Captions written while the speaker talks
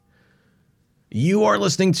You are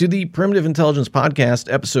listening to the Primitive Intelligence Podcast,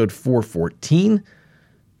 episode 414.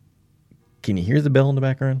 Can you hear the bell in the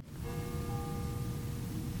background?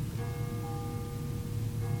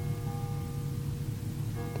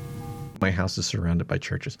 My house is surrounded by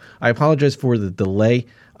churches. I apologize for the delay.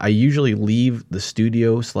 I usually leave the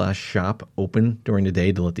studio/shop open during the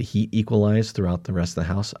day to let the heat equalize throughout the rest of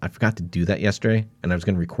the house. I forgot to do that yesterday, and I was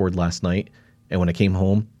going to record last night. And when I came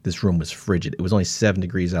home, this room was frigid. It was only 7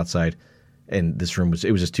 degrees outside, and this room was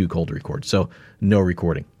just too cold to record. So no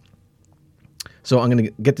recording. So I'm going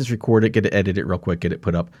to get this recorded, get it edited real quick, get it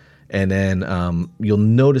put up. And then you'll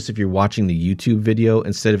notice if you're watching the YouTube video,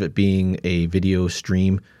 instead of it being a video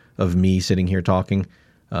stream of me sitting here talking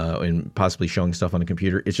and possibly showing stuff on a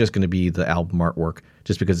computer, it's just going to be the album artwork,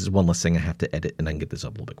 just because it's one less thing I have to edit, and I can get this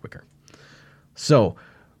up a little bit quicker. So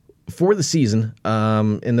for the season,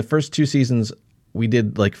 in the first 2 seasons, we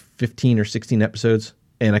did like 15 or 16 episodes,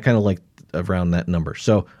 and I kind of liked around that number.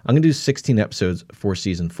 So I'm going to do 16 episodes for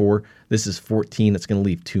season 4. This is 14. It's going to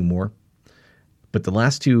leave 2 more. But the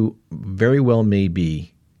last 2 very well may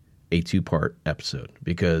be a 2-part episode,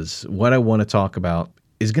 because what I want to talk about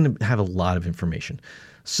is going to have a lot of information.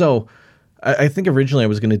 So I think originally I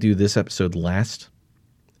was going to do this episode last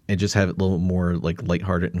and just have it a little more like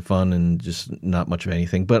lighthearted and fun and just not much of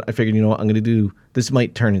anything. But I figured, you know what, I'm going to do, this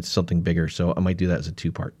might turn into something bigger. So I might do that as a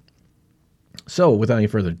 2-part. So without any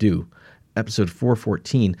further ado, episode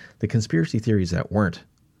 414, The Conspiracy Theories That Weren't,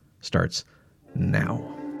 starts now.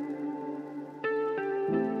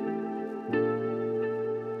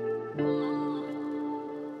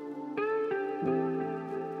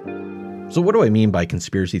 So what do I mean by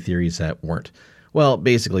conspiracy theories that weren't? Well,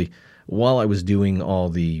 basically, while I was doing all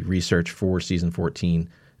the research for season 14,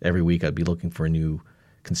 every week I'd be looking for a new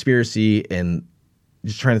conspiracy and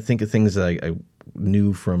just trying to think of things that I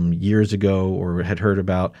knew from years ago or had heard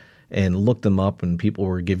about and looked them up, and people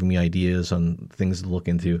were giving me ideas on things to look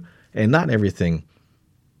into. And not everything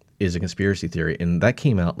is a conspiracy theory. And that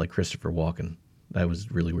came out like Christopher Walken. That was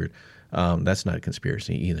really weird. That's not a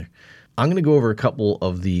conspiracy either. I'm going to go over a couple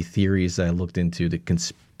of the theories that I looked into, the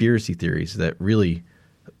conspiracy theories that really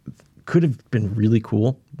could have been really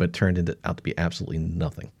cool, but turned out to be absolutely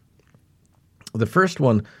nothing. The first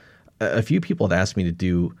one, a few people had asked me to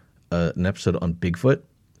do an episode on Bigfoot,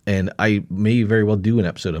 and I may very well do an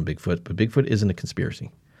episode on Bigfoot, but Bigfoot isn't a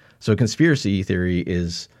conspiracy. So a conspiracy theory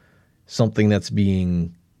is something that's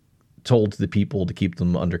being told to the people to keep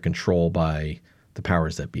them under control by the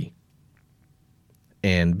powers that be.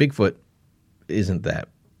 And Bigfoot isn't that.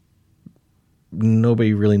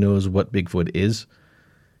 Nobody really knows what Bigfoot is.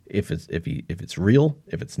 If it's real,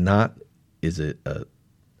 if it's not, is it a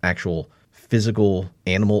actual physical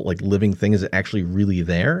animal, like living thing? Is it actually really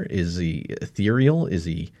there? Is he ethereal? Is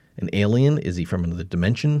he an alien? Is he from another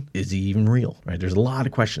dimension? Is he even real? Right? There's a lot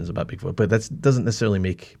of questions about Bigfoot, but that doesn't necessarily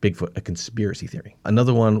make Bigfoot a conspiracy theory.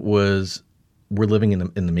 Another one was we're living in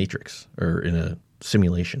the Matrix, or in a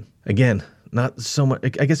simulation. Again, not so much.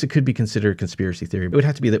 I guess it could be considered a conspiracy theory. It would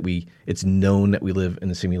have to be that it's known that we live in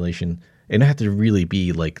a simulation. And it would have to really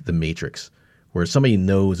be like the Matrix, where somebody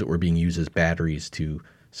knows that we're being used as batteries to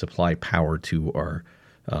supply power to our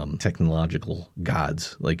technological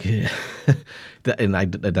gods. Like,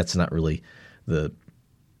 that's not really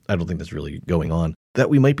I don't think that's really going on. That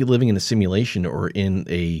we might be living in a simulation or in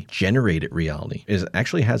a generated reality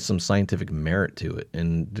actually has some scientific merit to it.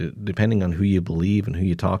 And depending on who you believe and who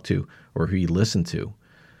you talk to or who you listen to,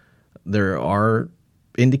 there are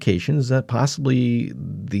indications that possibly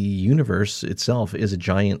the universe itself is a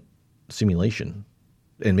giant simulation.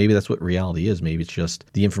 And maybe that's what reality is. Maybe it's just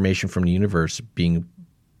the information from the universe being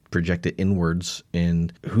projected inwards,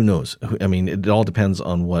 and who knows? I mean, it all depends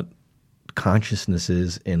on what consciousness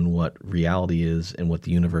is and what reality is and what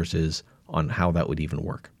the universe is, on how that would even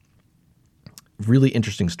work. Really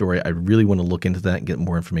interesting story. I really want to look into that and get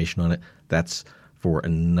more information on it. That's for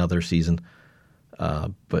another season.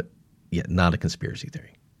 But yeah, not a conspiracy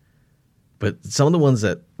theory. But some of the ones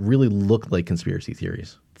that really look like conspiracy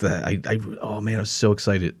theories, that oh man, I was so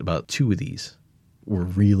excited about 2 of these, were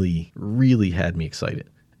really, really had me excited.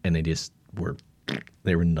 And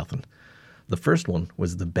they were nothing. The first one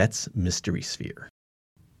was the Betz Mystery Sphere.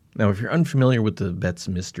 Now, if you're unfamiliar with the Betz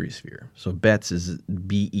Mystery Sphere, so Betz is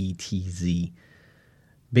B-E-T-Z.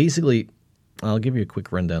 Basically, I'll give you a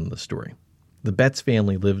quick rundown of the story. The Betz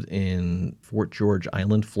family lived in Fort George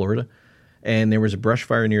Island, Florida, and there was a brush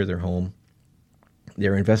fire near their home. They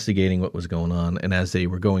were investigating what was going on, and as they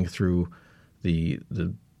were going through the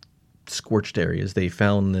scorched areas, they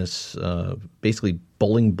found this basically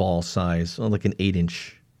bowling ball size, like an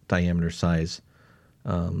 8-inch diameter size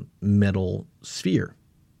metal sphere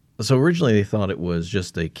So originally they thought it was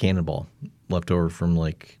just a cannonball left over from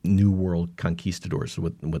like New World conquistadors,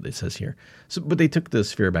 what it says here. So, but they took the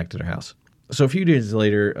sphere back to their house. So a few days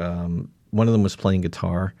later, one of them was playing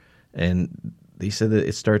guitar, and they said that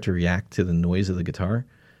it started to react to the noise of the guitar.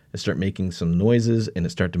 It started making some noises, and it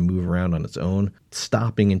started to move around on its own,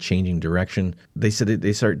 stopping and changing direction. They said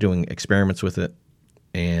they started doing experiments with it,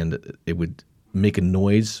 and it would make a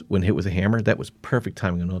noise when hit with a hammer. That was perfect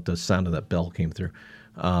timing. I know the sound of that bell came through.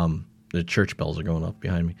 The church bells are going off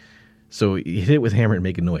behind me. So you hit it with a hammer and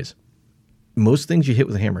make a noise. Most things you hit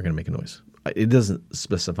with a hammer are going to make a noise. It doesn't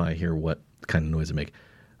specify here what kind of noise it make,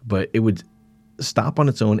 but it would stop on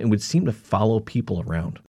its own and would seem to follow people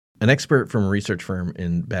around. An expert from a research firm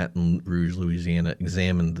in Baton Rouge, Louisiana,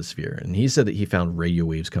 examined the sphere, and he said that he found radio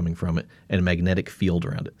waves coming from it and a magnetic field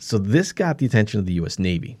around it. So this got the attention of the U.S.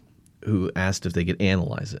 Navy, who asked if they could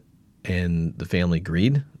analyze it, and the family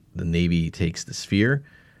agreed. The Navy takes the sphere.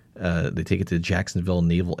 They take it to Jacksonville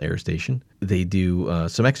Naval Air Station. They do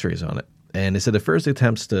some x-rays on it. And they said the first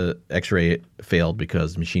attempts to x-ray it failed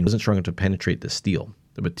because the machine wasn't strong enough to penetrate the steel.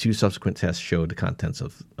 But 2 subsequent tests showed the contents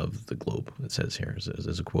of the globe, it says here,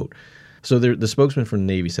 as a quote. So the spokesman from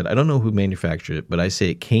the Navy said, "I don't know who manufactured it, but I say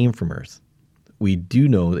it came from Earth. We do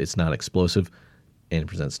know it's not explosive and it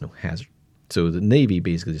presents no hazard." So the Navy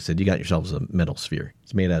basically just said, you got yourselves a metal sphere.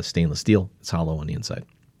 It's made out of stainless steel. It's hollow on the inside.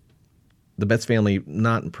 The Betts family,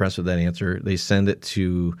 not impressed with that answer. They send it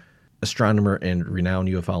to astronomer and renowned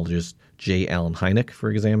ufologist J. Allen Hynek for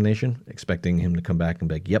examination, expecting him to come back and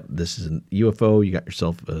be like, yep, this is a UFO. You got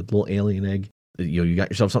yourself a little alien egg. You got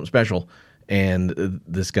yourself something special. And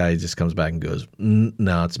this guy just comes back and goes,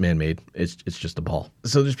 no, it's man-made. It's just a ball.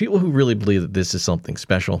 So there's people who really believe that this is something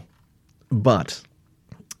special. But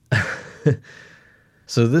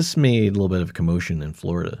so this made a little bit of a commotion in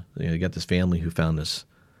Florida. You got this family who found this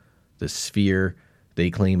sphere. They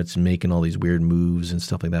claim it's making all these weird moves and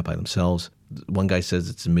stuff like that by themselves. One guy says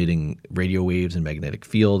it's emitting radio waves and magnetic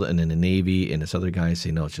field, and then the Navy and this other guy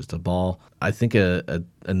say, no, it's just a ball. I think a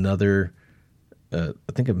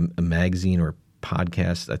magazine or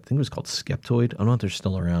podcast, I think it was called Skeptoid. I don't know if they're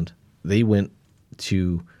still around. They went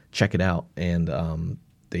to check it out, and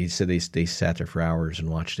they said they sat there for hours and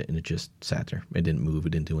watched it, and it just sat there. It didn't move. It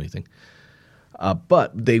didn't do anything.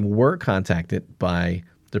 But they were contacted by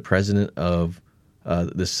the president of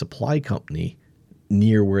this supply company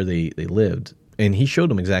near where they lived, and he showed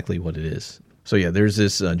them exactly what it is. So yeah, there's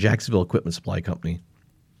this Jacksonville Equipment Supply Company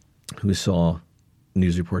who saw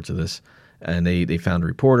news reports of this, and they found a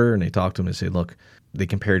reporter, and they talked to him and said, look, they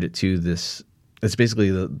compared it to this. It's basically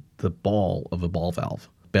the ball of a ball valve.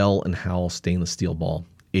 Bell and Howell stainless steel ball,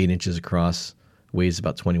 8 inches across, weighs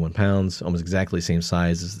about 21 pounds, almost exactly the same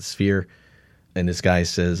size as the sphere. And this guy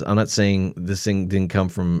says, I'm not saying this thing didn't come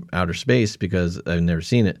from outer space because I've never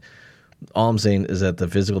seen it. All I'm saying is that the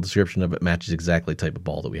physical description of it matches exactly the type of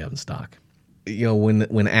ball that we have in stock. You know,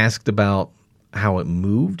 when asked about how it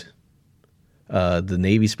moved, the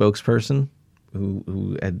Navy spokesperson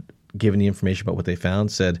who had given the information about what they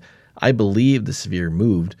found said, I believe the sphere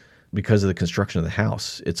moved because of the construction of the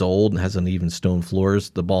house. It's old and has uneven stone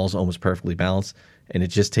floors. The ball's almost perfectly balanced, and it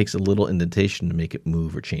just takes a little indentation to make it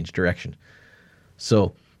move or change direction.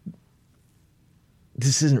 So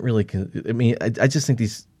this isn't really, I mean, I just think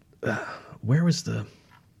these, where was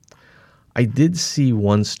I did see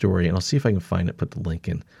one story, and I'll see if I can find it, put the link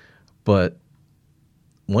in, but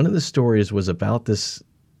one of the stories was about this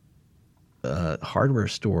hardware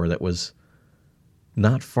store that was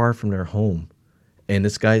not far from their home. And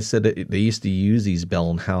this guy said that they used to use these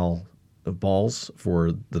Bell and Howell balls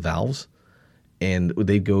for the valves, and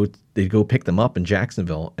they'd go pick them up in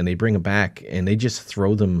Jacksonville, and they bring them back, and they just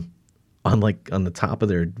throw them on the top of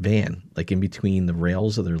their van, like in between the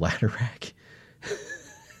rails of their ladder rack.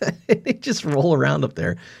 They just roll around up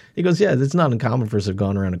there. He goes, yeah, it's not uncommon for us to have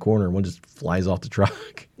gone around a corner and one just flies off the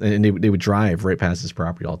truck. And they would drive right past his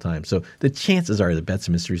property all the time. So the chances are the Betts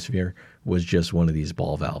Mystery Sphere was just one of these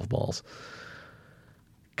ball valve balls.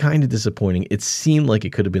 Kind of disappointing. It seemed like it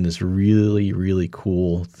could have been this really, really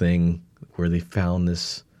cool thing where they found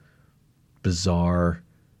this bizarre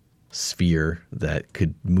sphere that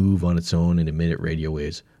could move on its own and emit radio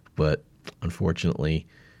waves. But unfortunately,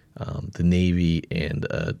 the Navy and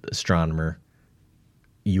astronomer,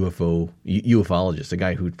 ufologist, a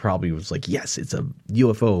guy who probably was like, yes, it's a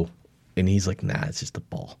UFO. And he's like, nah, it's just a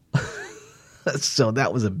ball. So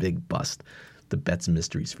that was a big bust, the Betts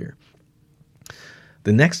Mystery Sphere.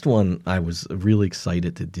 The next one I was really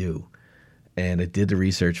excited to do, and I did the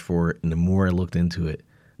research for it, and the more I looked into it,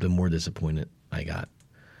 the more disappointed I got,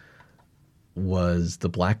 was the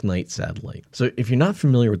Black Knight satellite. So if you're not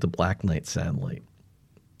familiar with the Black Knight satellite,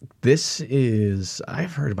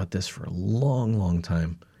 I've heard about this for a long, long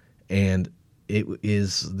time. And it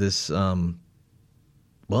is this,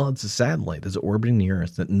 it's a satellite that's orbiting the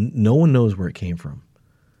Earth that no one knows where it came from.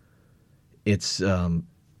 It's,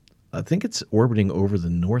 I think it's orbiting over the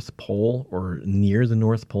North Pole or near the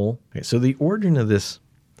North Pole. Okay, so the origin of this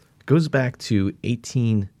goes back to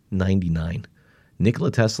 1899.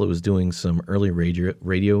 Nikola Tesla was doing some early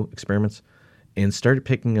radio experiments and started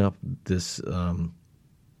picking up this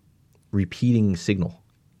repeating signal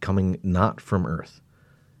coming not from Earth,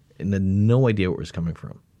 and had no idea where it was coming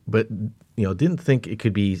from. But didn't think it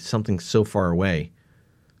could be something so far away,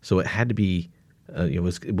 so it had to be.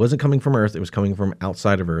 It wasn't coming from Earth. It was coming from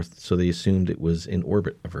outside of Earth, so they assumed it was in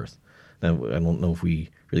orbit of Earth. Now, I don't know if we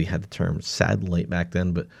really had the term satellite back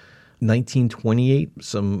then, but 1928,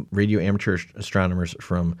 some radio amateur astronomers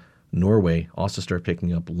from Norway also started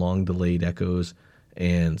picking up long-delayed echoes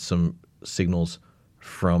and some signals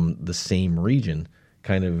from the same region,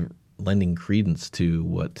 kind of lending credence to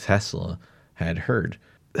what Tesla had heard.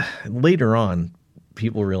 Later on,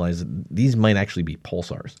 people realized that these might actually be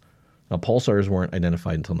pulsars. Now, pulsars weren't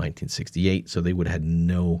identified until 1968, so they would have had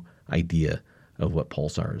no idea of what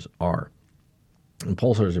pulsars are. And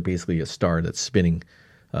pulsars are basically a star that's spinning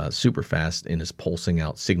super fast and is pulsing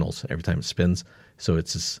out signals every time it spins. So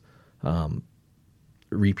it's this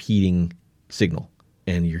repeating signal,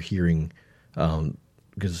 and you're hearing,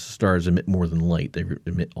 because stars emit more than light, they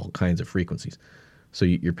emit all kinds of frequencies. So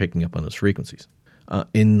you're picking up on those frequencies.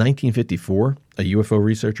 In 1954, a UFO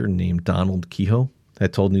researcher named Donald Keyhoe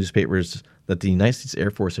had told newspapers that the United States Air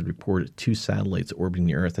Force had reported 2 satellites orbiting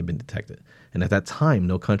the Earth had been detected. And at that time,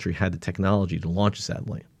 no country had the technology to launch a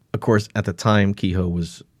satellite. Of course, at the time, Keyhoe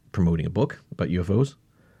was promoting a book about UFOs.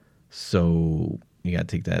 So you got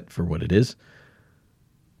to take that for what it is.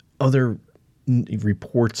 Other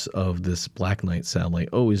reports of this Black Knight satellite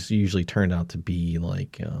always usually turned out to be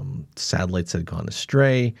like satellites that had gone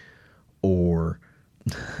astray, or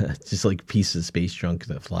just like pieces of space junk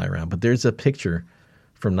that fly around. But there's a picture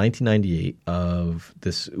from 1998 of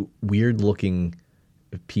this weird-looking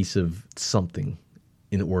piece of something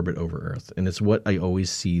in orbit over Earth, and it's what I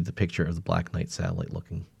always see the picture of the Black Knight satellite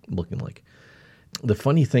looking like. The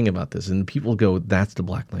funny thing about this, and people go, "That's the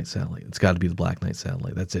Black Knight satellite. It's got to be the Black Knight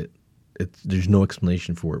satellite. That's it. There's no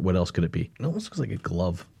explanation for it. What else could it be?" It almost looks like a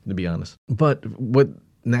glove, to be honest. But what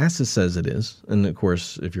NASA says it is, and of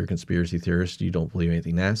course, if you're a conspiracy theorist, you don't believe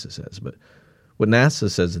anything NASA says, but what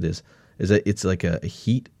NASA says it is that it's like a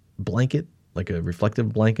heat blanket, like a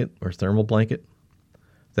reflective blanket or thermal blanket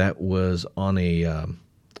that was on a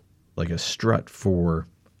like a strut for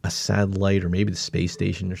a satellite or maybe the space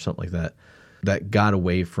station or something like that got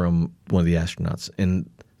away from one of the astronauts. And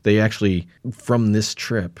they actually, from this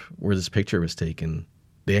trip where this picture was taken,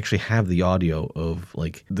 they actually have the audio of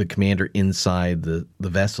like the commander inside the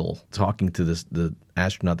vessel talking to the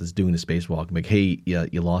astronaut that's doing the spacewalk. Like, "Hey, yeah,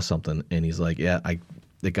 you lost something," and he's like, "Yeah,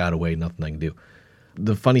 it got away. Nothing I can do."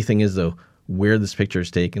 The funny thing is, though, where this picture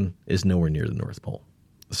is taken is nowhere near the North Pole,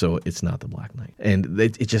 so it's not the Black Knight, and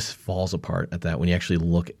it just falls apart at that when you actually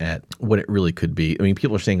look at what it really could be. I mean,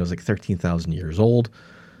 people are saying it was like 13,000 years old.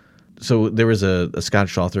 So there was a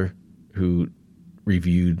Scottish author who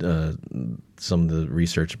reviewed some of the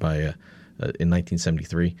research in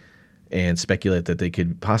 1973 and speculated that they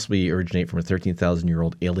could possibly originate from a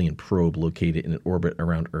 13,000-year-old alien probe located in an orbit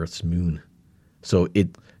around Earth's moon. So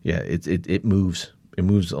it moves. It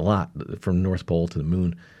moves a lot from the North Pole to the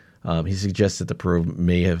moon. He suggests that the probe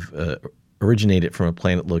may have originated from a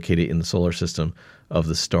planet located in the solar system of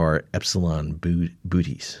the star Epsilon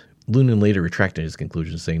Bootes. Loonan later retracted his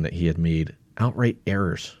conclusion, saying that he had made outright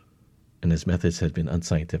errors and his methods had been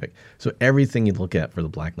unscientific. So everything you look at for the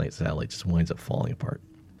Black Knight satellite just winds up falling apart.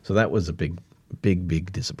 So that was a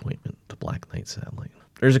big disappointment, the Black Knight satellite.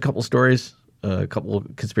 There's a couple stories, a couple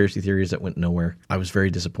of conspiracy theories that went nowhere. I was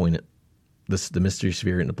very disappointed. The Mystery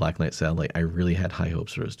Sphere and the Black Knight satellite, I really had high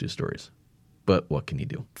hopes for those 2 stories. But what can you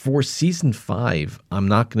do? For season 5, I'm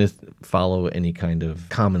not going to follow any kind of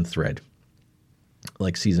common thread.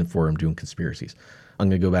 Like season 4, I'm doing conspiracies. I'm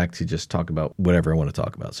going to go back to just talk about whatever I want to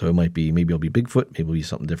talk about. So it might be, maybe it'll be Bigfoot, maybe it'll be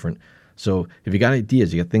something different. So if you got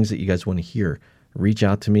ideas, you got things that you guys want to hear, reach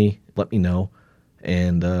out to me, let me know,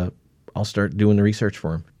 and I'll start doing the research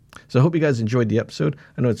for them. So I hope you guys enjoyed the episode.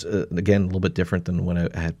 I know it's, again, a little bit different than what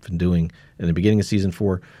I had been doing in the beginning of season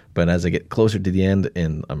 4, but as I get closer to the end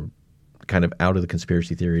and I'm kind of out of the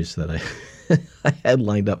conspiracy theories that I had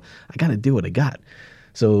lined up, I got to do what I got.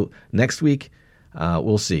 So next week,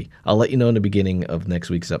 we'll see. I'll let you know in the beginning of next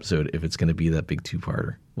week's episode if it's going to be that big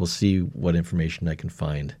 2-parter. We'll see what information I can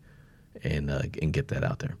find and get that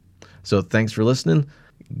out there. So thanks for listening.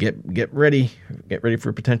 get ready for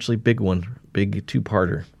a potentially big one, big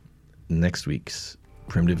two-parter next week's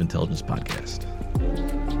Primitive Intelligence Podcast.